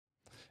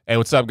Hey,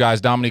 what's up,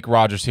 guys? Domonique,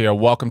 Rodgers here.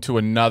 Welcome to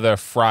another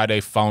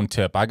Friday phone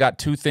tip. I got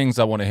two things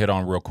I want to hit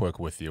on real quick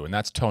with you, and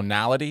that's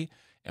tonality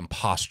and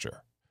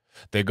posture.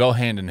 They go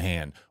hand in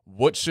hand.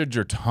 What should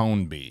your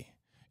tone be?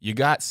 You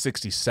got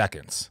 60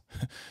 seconds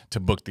to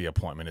book the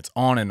appointment. It's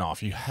on and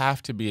off. You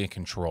have to be in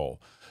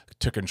control.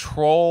 To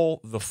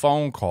control the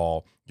phone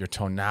call, your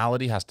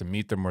tonality has to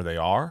meet them where they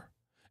are,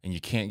 and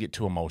you can't get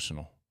too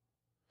emotional.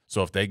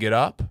 So if they get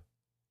up,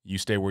 you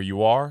stay where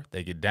you are.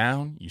 They get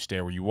down, you stay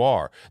where you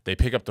are. They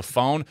pick up the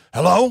phone.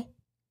 Hello?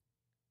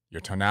 Your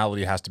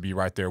tonality has to be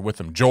right there with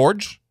them.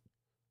 George?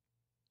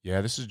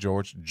 Yeah, this is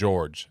George.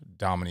 George,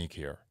 Domonique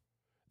here.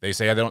 They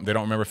say they don't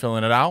remember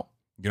filling it out.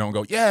 You don't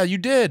go, yeah, you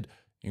did.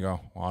 You go,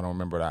 well, I don't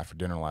remember that for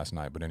dinner last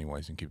night. But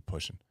anyways, you can keep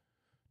pushing.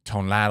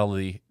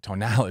 Tonality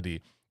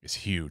is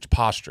huge.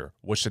 Posture,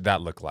 what should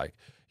that look like?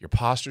 Your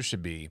posture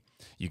should be,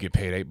 you get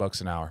paid $8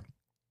 an hour.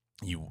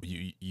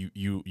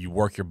 You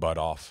work your butt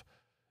off.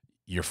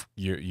 You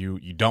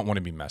don't want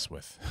to be messed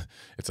with.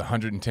 It's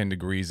 110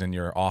 degrees in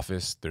your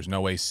office. There's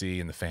no AC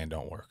and the fan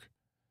don't work.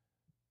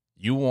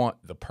 You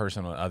want the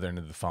person on the other end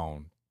of the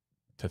phone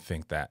to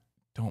think that,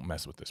 don't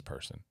mess with this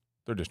person.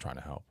 They're just trying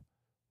to help.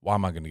 Why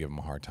am I going to give them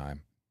a hard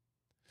time?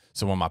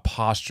 So when my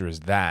posture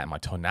is that, and my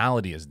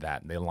tonality is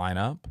that, and they line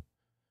up,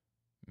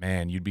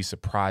 man, you'd be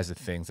surprised at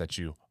things that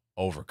you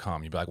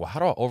overcome. You'd be like, well, how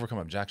do I overcome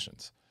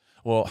objections?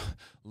 Well,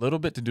 a little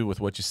bit to do with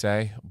what you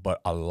say, but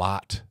a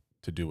lot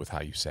to do with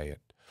how you say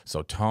it.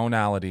 So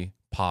tonality,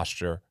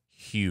 posture,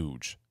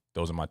 huge.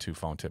 Those are my two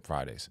phone tip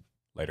Fridays.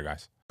 Later,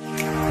 guys.